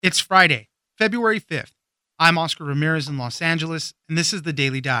It's Friday, February 5th. I'm Oscar Ramirez in Los Angeles, and this is the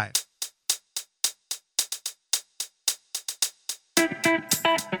Daily Dive.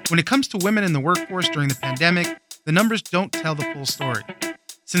 When it comes to women in the workforce during the pandemic, the numbers don't tell the full story.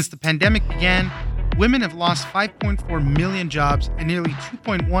 Since the pandemic began, women have lost 5.4 million jobs and nearly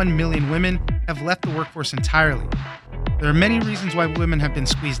 2.1 million women have left the workforce entirely. There are many reasons why women have been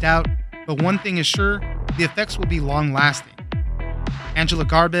squeezed out, but one thing is sure, the effects will be long-lasting. Angela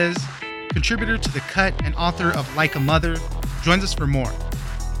Garbez, contributor to The Cut and author of Like a Mother, joins us for more.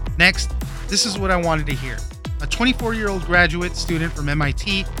 Next, this is what I wanted to hear. A 24-year-old graduate student from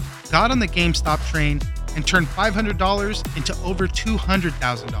MIT got on the GameStop train and turned $500 into over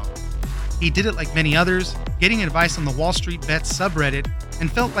 $200,000. He did it like many others, getting advice on the Wall Street Bets subreddit,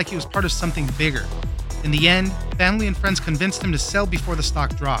 and felt like he was part of something bigger. In the end, family and friends convinced him to sell before the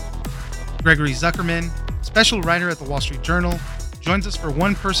stock dropped. Gregory Zuckerman, special writer at the Wall Street Journal, joins us for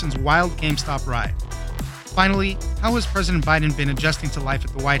one person's wild GameStop ride. Finally, how has President Biden been adjusting to life at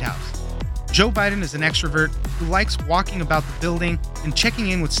the White House? Joe Biden is an extrovert who likes walking about the building and checking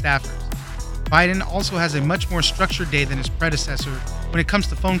in with staffers. Biden also has a much more structured day than his predecessor when it comes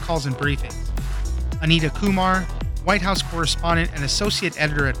to phone calls and briefings. Anita Kumar, White House correspondent and associate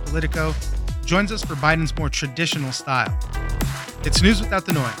editor at Politico, joins us for Biden's more traditional style. It's news without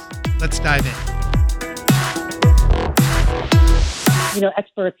the noise. Let's dive in.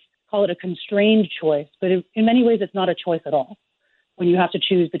 Experts call it a constrained choice, but in many ways, it's not a choice at all. When you have to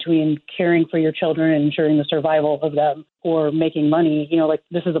choose between caring for your children and ensuring the survival of them or making money,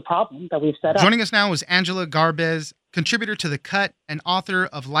 this is a problem that we've set up. Joining us now is Angela Garbez, contributor to The Cut and author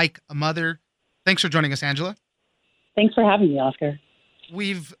of Like a Mother. Thanks for joining us, Angela. Thanks for having me, Oscar.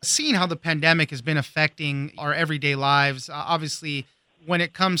 We've seen how the pandemic has been affecting our everyday lives. Obviously, when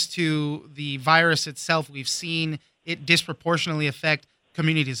it comes to the virus itself, we've seen it disproportionately affect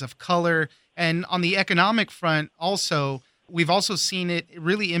communities of color. And on the economic front also, we've also seen it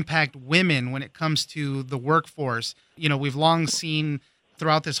really impact women when it comes to the workforce. We've long seen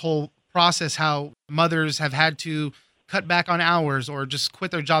throughout this whole process how mothers have had to cut back on hours or just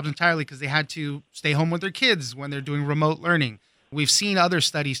quit their jobs entirely because they had to stay home with their kids when they're doing remote learning. We've seen other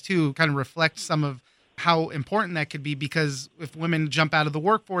studies too kind of reflect some of how important that could be, because if women jump out of the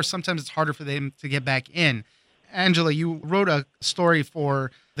workforce, sometimes it's harder for them to get back in. Angela, you wrote a story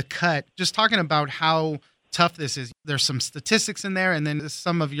for The Cut just talking about how tough this is. There's some statistics in there and then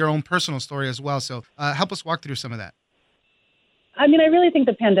some of your own personal story as well. So help us walk through some of that. I really think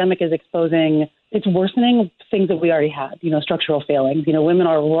the pandemic is it's worsening things that we already had, structural failings. Women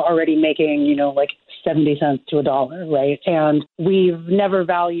are already making, 70 cents to $1, right? And we've never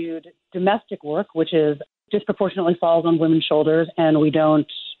valued domestic work, which is disproportionately falls on women's shoulders, and we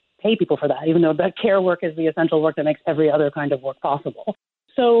don't pay people for that, even though that care work is the essential work that makes every other kind of work possible.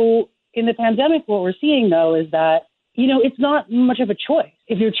 So in the pandemic, what we're seeing, though, is that, it's not much of a choice.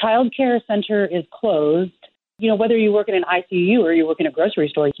 If your child care center is closed, whether you work in an ICU or you work in a grocery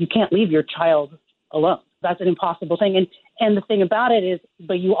store, you can't leave your child alone. That's an impossible thing. And the thing about it is,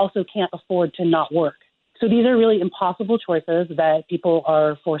 but you also can't afford to not work. So these are really impossible choices that people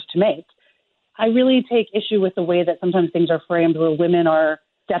are forced to make. I really take issue with the way that sometimes things are framed where women are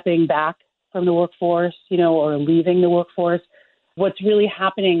stepping back from the workforce, or leaving the workforce. What's really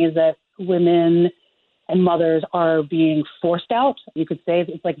happening is that women and mothers are being forced out. You could say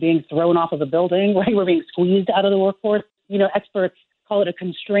it's like being thrown off of a building, right? We're being squeezed out of the workforce. Experts call it a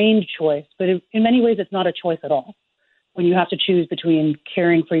constrained choice, but in many ways, it's not a choice at all. When you have to choose between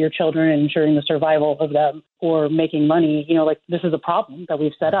caring for your children and ensuring the survival of them or making money, this is a problem that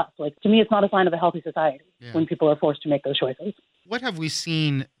we've set up. To me, it's not a sign of a healthy society when people are forced to make those choices. What have we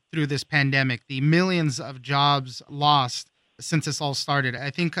seen through this pandemic? The millions of jobs lost since this all started.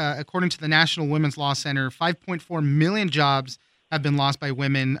 I think according to the National Women's Law Center, 5.4 million jobs have been lost by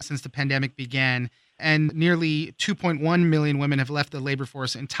women since the pandemic began, and nearly 2.1 million women have left the labor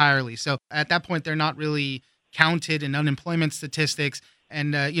force entirely. So at that point, they're not really counted in unemployment statistics,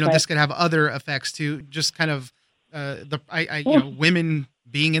 and right. This could have other effects too. Just kind of women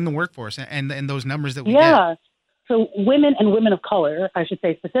being in the workforce and those numbers that we get. So women and women of color, I should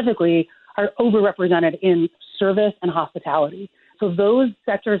say specifically, are overrepresented in service and hospitality. So those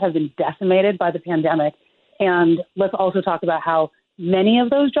sectors have been decimated by the pandemic. And let's also talk about how many of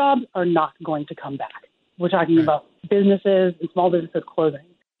those jobs are not going to come back. We're talking about businesses and small businesses closing.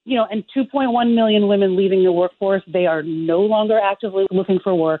 And 2.1 million women leaving the workforce, they are no longer actively looking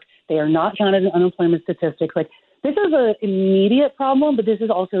for work. They are not counted in unemployment statistics. This is an immediate problem, but this is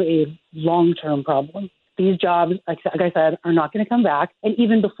also a long-term problem. These jobs, like I said, are not going to come back. And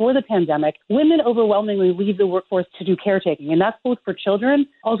even before the pandemic, women overwhelmingly leave the workforce to do caretaking. And that's both for children,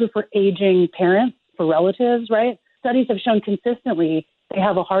 also for aging parents, for relatives, right? Studies have shown consistently they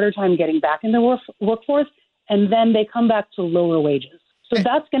have a harder time getting back in the workforce, and then they come back to lower wages. So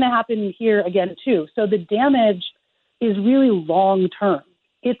that's going to happen here again, too. So the damage is really long term.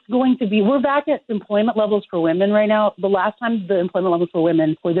 It's going to be, we're back at employment levels for women right now. The last time the employment levels for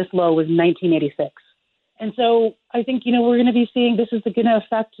women were this low was 1986. And so I think, we're going to be seeing this is going to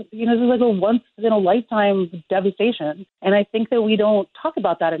affect, this is like a once in a lifetime devastation. And I think that we don't talk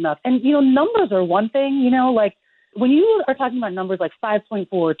about that enough. And, numbers are one thing, like when you are talking about numbers like 5.4,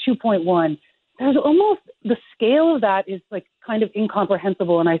 2.1, there's almost the scale of that is like kind of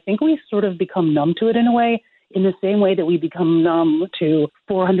incomprehensible. And I think we sort of become numb to it in a way, in the same way that we become numb to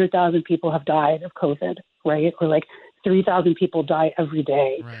 400,000 people have died of COVID, right? Or like 3,000 people die every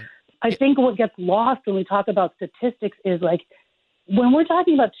day. Right. I think what gets lost when we talk about statistics is like when we're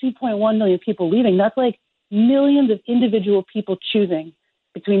talking about 2.1 million people leaving, that's like millions of individual people choosing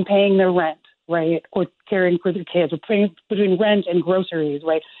between paying their rent, right, or caring for their kids, or paying between rent and groceries,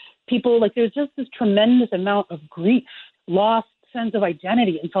 right? People, like, there's just this tremendous amount of grief, lost sense of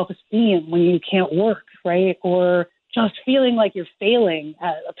identity and self-esteem when you can't work, right, or just feeling like you're failing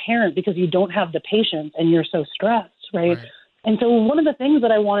as a parent because you don't have the patience and you're so stressed, right? And so one of the things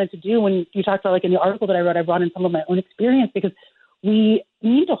that I wanted to do when you talked about, like in the article that I wrote, I brought in some of my own experience because we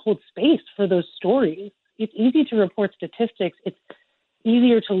need to hold space for those stories. It's easy to report statistics. It's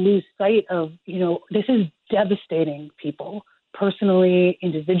easier to lose sight of, this is devastating people personally,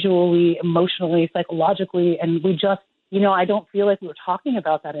 individually, emotionally, psychologically. And we just, I don't feel like we're talking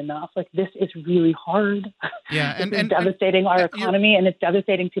about that enough. Like, this is really hard. Yeah. It's devastating our economy, and it's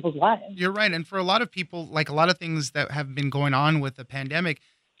devastating people's lives. You're right. And for a lot of people, like a lot of things that have been going on with the pandemic,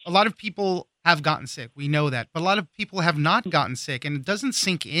 a lot of people have gotten sick. We know that. But a lot of people have not gotten sick, and it doesn't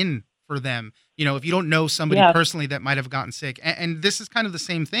sink in for them. If you don't know somebody personally that might have gotten sick. And this is kind of the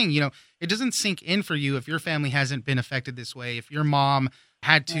same thing. It doesn't sink in for you if your family hasn't been affected this way. If your mom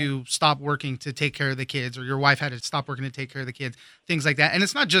had to stop working to take care of the kids, or your wife had to stop working to take care of the kids, things like that. And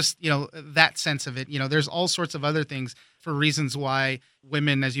it's not just, that sense of it. There's all sorts of other things for reasons why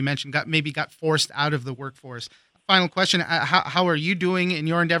women, as you mentioned, got forced out of the workforce. Final question, how are you doing in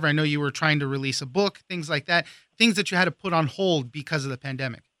your endeavor? I know you were trying to release a book, things like that, things that you had to put on hold because of the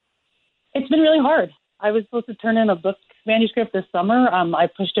pandemic. It's been really hard. I was supposed to turn in a book manuscript this summer. I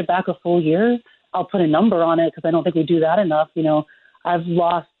pushed it back a full year. I'll put a number on it because I don't think we do that enough. I've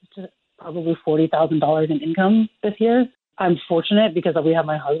lost probably $40,000 in income this year. I'm fortunate because we have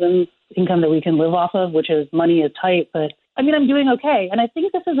my husband's income that we can live off of, which is money is tight. But I'm doing okay. And I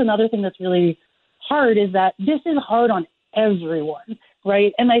think this is another thing that's really hard, is that this is hard on everyone,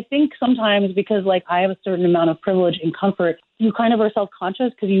 right? And I think sometimes because I have a certain amount of privilege and comfort, you kind of are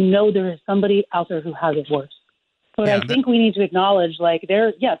self-conscious because there is somebody out there who has it worse. But I think we need to acknowledge,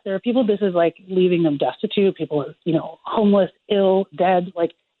 there are people, this is leaving them destitute, people are, homeless, ill, dead,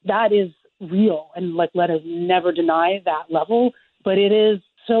 that is real. And let us never deny that level, but it is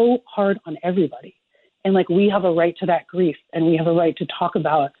so hard on everybody. And we have a right to that grief, and we have a right to talk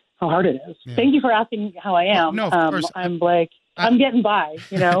about how hard it is. Yeah. Thank you for asking how I am. No, of course. I'm getting by,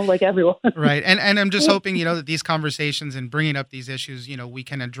 like everyone. Right. And I'm just hoping, that these conversations and bringing up these issues, we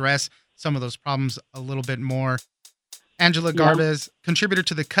can address some of those problems a little bit more. Angela Garbes, contributor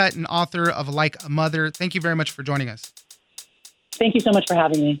to The Cut and author of Like a Mother. Thank you very much for joining us. Thank you so much for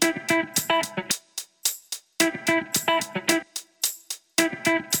having me.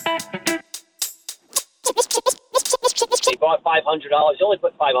 He bought $500. He only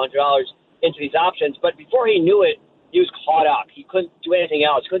put $500 into these options, but before he knew it, he was caught up. He couldn't do anything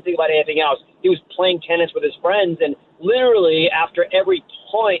else. Couldn't think about anything else. He was playing tennis with his friends, and literally after every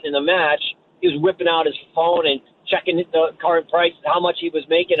point in the match, he was whipping out his phone and checking the current price, how much he was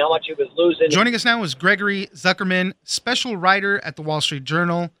making, how much he was losing. Joining us now is Gregory Zuckerman, special writer at the Wall Street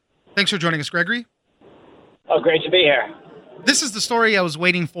Journal. Thanks for joining us, Gregory. Oh, great to be here. This is the story I was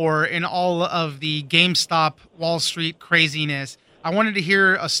waiting for in all of the GameStop Wall Street craziness. I wanted to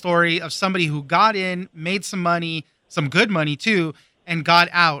hear a story of somebody who got in, made some money, some good money too, and got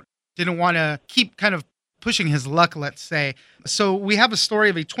out. Didn't want to keep kind of pushing his luck, let's say. So we have a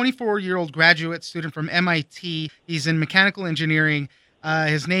story of a 24-year-old graduate student from MIT. He's in mechanical engineering.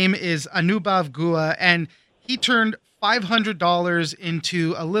 His name is Anubhav Guha, and he turned $500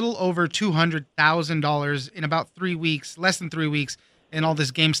 into a little over $200,000 in about 3 weeks, less than 3 weeks, in all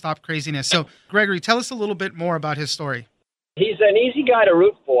this GameStop craziness. So, Gregory, tell us a little bit more about his story. He's an easy guy to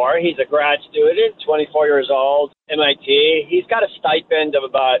root for. He's a grad student, 24 years old, MIT. He's got a stipend of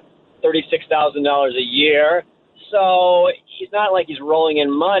about $36,000 a year. So he's not like he's rolling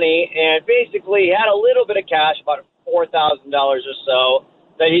in money. And basically, he had a little bit of cash, about $4,000 or so,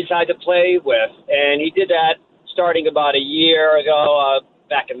 that he decided to play with. And he did that starting about a year ago,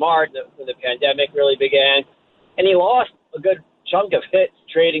 back in March, when the pandemic really began. And he lost a good chunk of it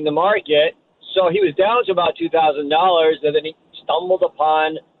trading the market. So he was down to about $2,000, and then he stumbled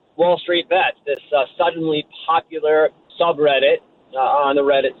upon Wall Street Bets, this suddenly popular subreddit on the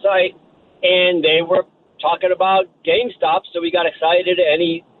Reddit site, and they were talking about GameStop, so he got excited and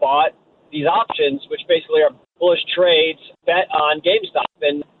he bought these options, which basically are bullish trades bet on GameStop,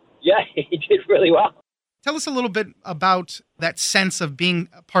 and yeah, he did really well. Tell us a little bit about that sense of being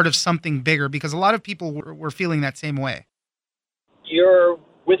a part of something bigger, because a lot of people were feeling that same way. You're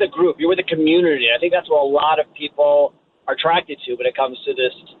with a group, you're with a community. I think that's what a lot of people are attracted to when it comes to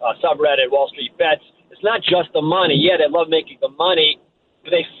this subreddit, Wall Street Bets. It's not just the money. Yeah, they love making the money,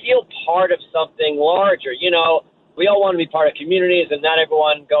 but they feel part of something larger. You know, we all want to be part of communities, and not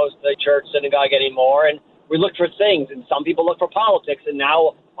everyone goes to the church, synagogue anymore. And we look for things, and some people look for politics, and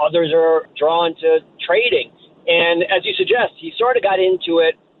now others are drawn to trading. And as you suggest, he sort of got into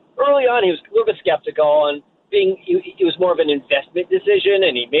it early on. He was a little bit skeptical, and it was more of an investment decision,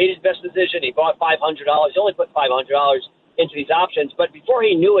 and he made his best decision. He bought $500. He only put $500 into these options, but before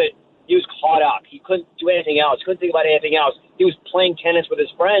he knew it, he was caught up. He couldn't do anything else. Couldn't think about anything else. He was playing tennis with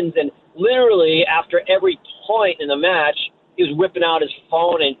his friends, and literally after every point in the match, he was whipping out his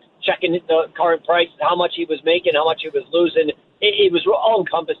phone and checking the current price, how much he was making, how much he was losing. It was all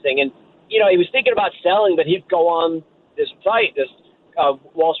encompassing, and you know, he was thinking about selling, but he'd go on this site, this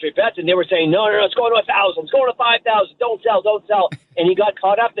Wall Street Bets, and they were saying, no, it's going to 1,000, it's going to 5,000, don't sell. And he got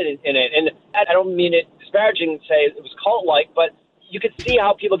caught up in it. And I don't mean it disparaging to say it was cult-like, but you could see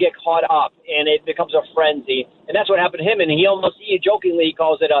how people get caught up, and it becomes a frenzy. And that's what happened to him. And he jokingly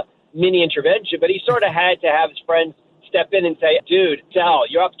calls it a mini intervention, but he sort of had to have his friends step in and say, dude, sell.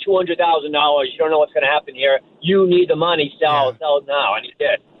 You're up $200,000. You don't know what's going to happen here. You need the money. Sell it now. And he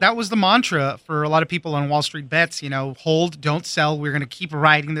did. That was the mantra for a lot of people on Wall Street Bets, hold, don't sell. We're going to keep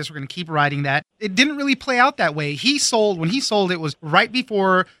riding this. We're going to keep riding that. It didn't really play out that way. When he sold, it was right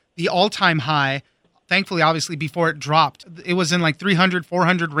before the all-time high. Thankfully, obviously, before it dropped. It was in like 300,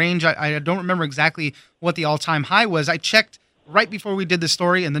 400 range. I don't remember exactly what the all-time high was. I checked right before we did the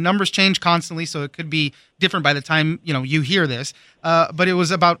story, and the numbers change constantly, so it could be different by the time you hear this. But it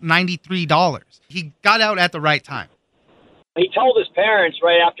was about $93. He got out at the right time. He told his parents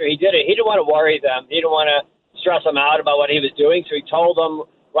right after he did it. He didn't want to worry them. He didn't want to stress them out about what he was doing. So he told them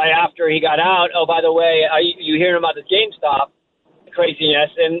right after he got out, oh, by the way, are you hearing about this GameStop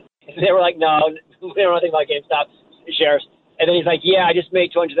craziness? And they were like, no, we don't know anything about GameStop shares. And then he's like, yeah, I just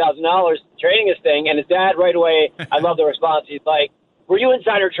made $200,000 trading this thing. And his dad right away, I love the response. He's like, were you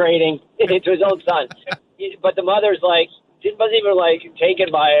insider trading? To his own son. But the mother's like, she wasn't even like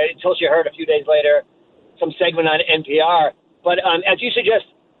taken by it until she heard a few days later some segment on NPR. But as you suggest,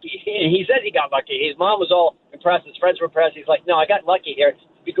 he says he got lucky. His mom was all impressed. His friends were impressed. He's like, no, I got lucky here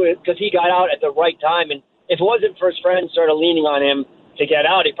because he got out at the right time. And if it wasn't for his friends sort of leaning on him to get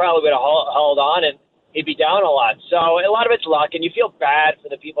out, he probably would have held on and he'd be down a lot. So a lot of it's luck, and you feel bad for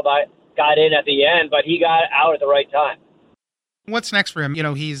the people that got in at the end, but he got out at the right time. What's next for him?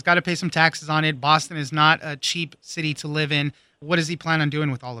 He's got to pay some taxes on it. Boston is not a cheap city to live in. What does he plan on doing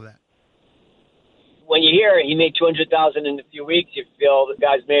with all of that? When you hear he made $200,000 in a few weeks, you feel the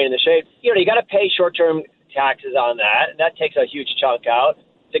guy's made in the shape. You got to pay short-term taxes on that, and that takes a huge chunk out.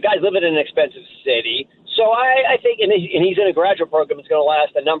 The guy's living in an expensive city. So I think, and he's in a graduate program that's going to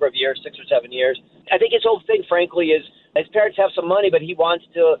last a number of years, 6 or 7 years. I think his whole thing, frankly, is his parents have some money, but he wants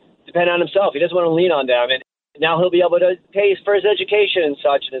to depend on himself. He doesn't want to lean on them. And now he'll be able to pay for his education and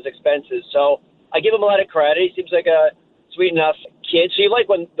such and his expenses. So I give him a lot of credit. He seems like a sweet enough kid. So you like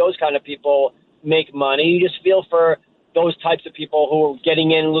when those kind of people make money. You just feel for those types of people who are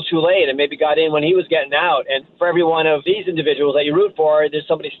getting in a little too late and maybe got in when he was getting out. And for every one of these individuals that you root for, there's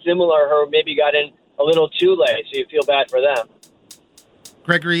somebody similar who maybe got in a little too late, so you feel bad for them.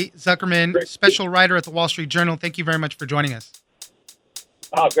 Gregory Zuckerman, special writer at the Wall Street Journal, thank you very much for joining us.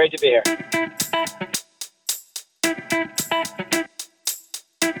 Oh, great to be here.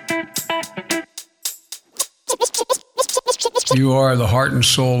 You are the heart and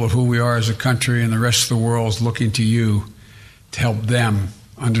soul of who we are as a country, and the rest of the world is looking to you to help them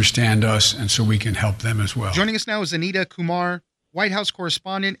understand us, and so we can help them as well. Joining us now is Anita Kumar, White House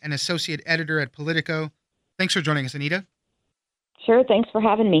correspondent and associate editor at Politico. Thanks for joining us, Anita. Sure, thanks for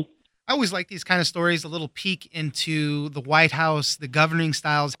having me. I always like these kind of stories, a little peek into the White House, the governing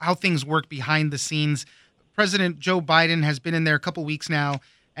styles, how things work behind the scenes. President Joe Biden has been in there a couple weeks now,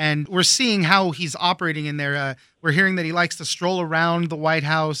 And we're seeing how he's operating in there. We're hearing that he likes to stroll around the White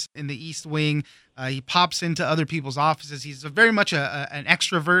House in the East Wing. He pops into other people's offices. He's very much an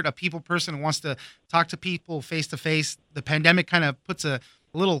extrovert, a people person who wants to talk to people face to face. The pandemic kind of puts a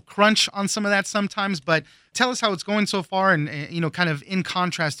little crunch on some of that sometimes. But tell us how it's going so far and, kind of in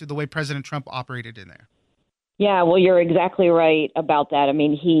contrast to the way President Trump operated in there. Yeah, well, you're exactly right about that. I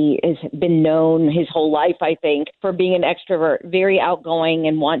mean, he has been known his whole life, I think, for being an extrovert, very outgoing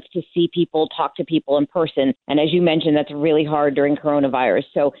and wants to see people, talk to people in person. And as you mentioned, that's really hard during coronavirus.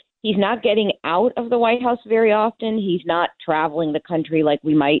 So he's not getting out of the White House very often. He's not traveling the country like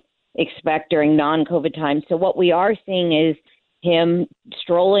we might expect during non-COVID times. So what we are seeing is him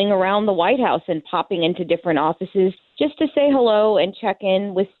strolling around the White House and popping into different offices just to say hello and check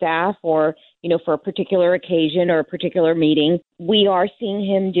in with staff or, for a particular occasion or a particular meeting. We are seeing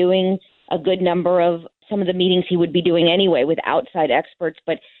him doing a good number of some of the meetings he would be doing anyway with outside experts,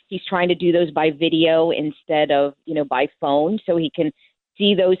 but he's trying to do those by video instead of, by phone, so he can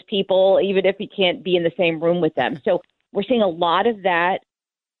see those people, even if he can't be in the same room with them. So we're seeing a lot of that.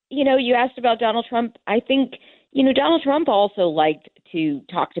 You asked about Donald Trump. I think, Donald Trump also liked to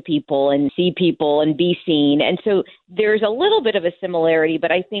talk to people and see people and be seen. And so there's a little bit of a similarity,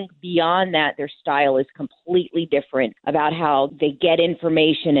 but I think beyond that, their style is completely different about how they get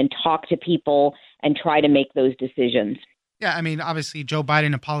information and talk to people and try to make those decisions. Yeah, I mean, obviously, Joe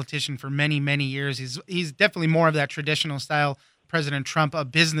Biden, a politician for many, many years, he's definitely more of that traditional style. President Trump, a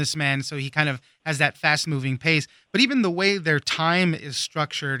businessman, so he kind of has that fast-moving pace. But even the way their time is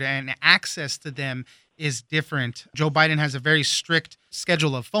structured and access to them is different. Joe Biden has a very strict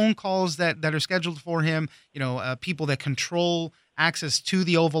schedule of phone calls that are scheduled for him, people that control access to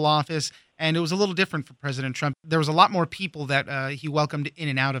the Oval Office. And it was a little different for President Trump. There was a lot more people that he welcomed in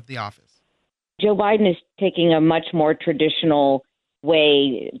and out of the office. Joe Biden is taking a much more traditional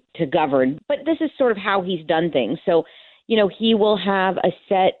way to govern, but this is sort of how he's done things. So, he will have a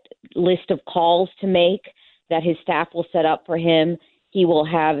set list of calls to make that his staff will set up for him. He will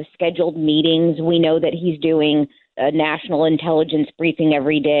have scheduled meetings. We know that he's doing a national intelligence briefing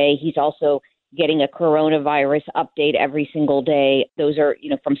every day. He's also getting a coronavirus update every single day. Those are,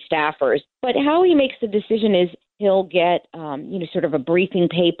 from staffers. But how he makes the decision is he'll get, sort of a briefing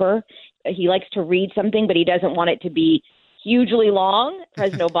paper. He likes to read something, but he doesn't want it to be hugely long.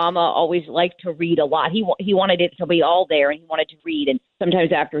 President Obama always liked to read a lot. He wanted it to be all there, and he wanted to read. And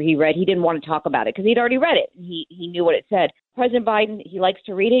sometimes after he read, he didn't want to talk about it because he'd already read it. He knew what it said. President Biden, he likes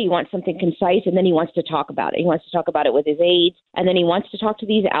to read it. He wants something concise, and then he wants to talk about it. He wants to talk about it with his aides, and then he wants to talk to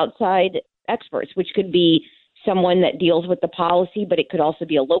these outside experts, which could be someone that deals with the policy, but it could also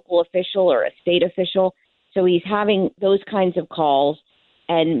be a local official or a state official. So he's having those kinds of calls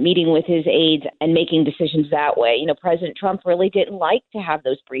and meeting with his aides and making decisions that way. President Trump really didn't like to have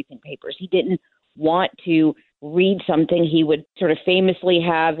those briefing papers. He didn't want to read something. He would sort of famously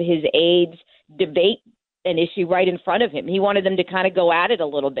have his aides debate an issue right in front of him. He wanted them to kind of go at it a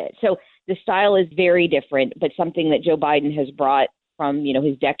little bit. So the style is very different, but something that Joe Biden has brought from,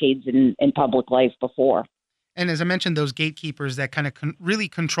 his decades in public life before. And as I mentioned, those gatekeepers that kind of really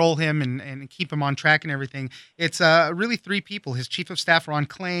control him and keep him on track and everything. It's really three people. His chief of staff, Ron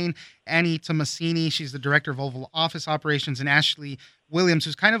Klain, Annie Tomasini, she's the director of Oval Office Operations, and Ashley Williams,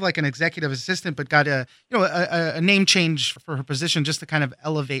 who's kind of like an executive assistant, but got a name change for her position just to kind of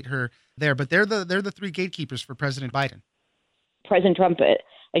elevate her there. But they're the three gatekeepers for President Biden. President Trump,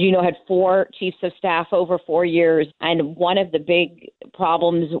 as you know, had 4 chiefs of staff over 4 years. And one of the big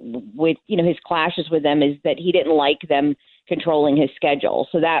problems with, his clashes with them is that he didn't like them controlling his schedule.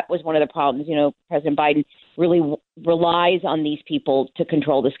 So that was one of the problems. President Biden really relies on these people to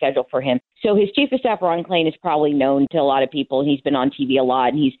control the schedule for him. So his chief of staff, Ron Klain, is probably known to a lot of people. He's been on TV a lot,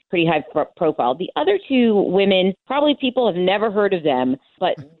 and he's pretty high profile. The other 2 women, probably people have never heard of them,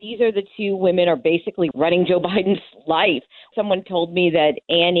 but these are the 2 women are basically running Joe Biden's life. Someone told me that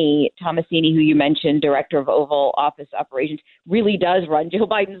Annie Tomasini, who you mentioned, director of Oval Office Operations, really does run Joe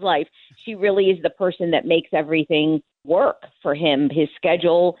Biden's life. She really is the person that makes everything work for him, his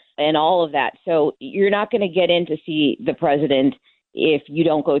schedule and all of that. So you're not going to get in to see the president if you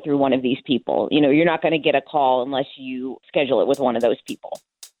don't go through one of these people. You're not going to get a call unless you schedule it with one of those people.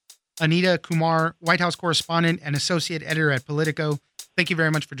 Anita Kumar, White House correspondent and associate editor at Politico. Thank you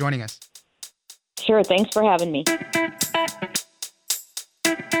very much for joining us. Sure. Thanks for having me.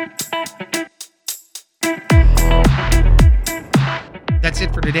 That's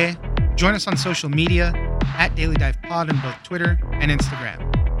it for today. Join us on social media at Daily Dive Pod on both Twitter and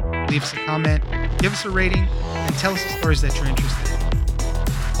Instagram. Leave us a comment, give us a rating, and tell us the stories that you're interested in.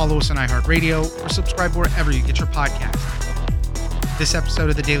 Follow us on iHeartRadio or subscribe wherever you get your podcasts. This episode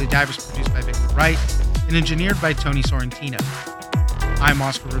of The Daily Dive was produced by Victor Wright and engineered by Tony Sorrentino. I'm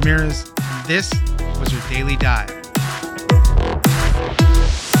Oscar Ramirez, and this was your Daily Dive.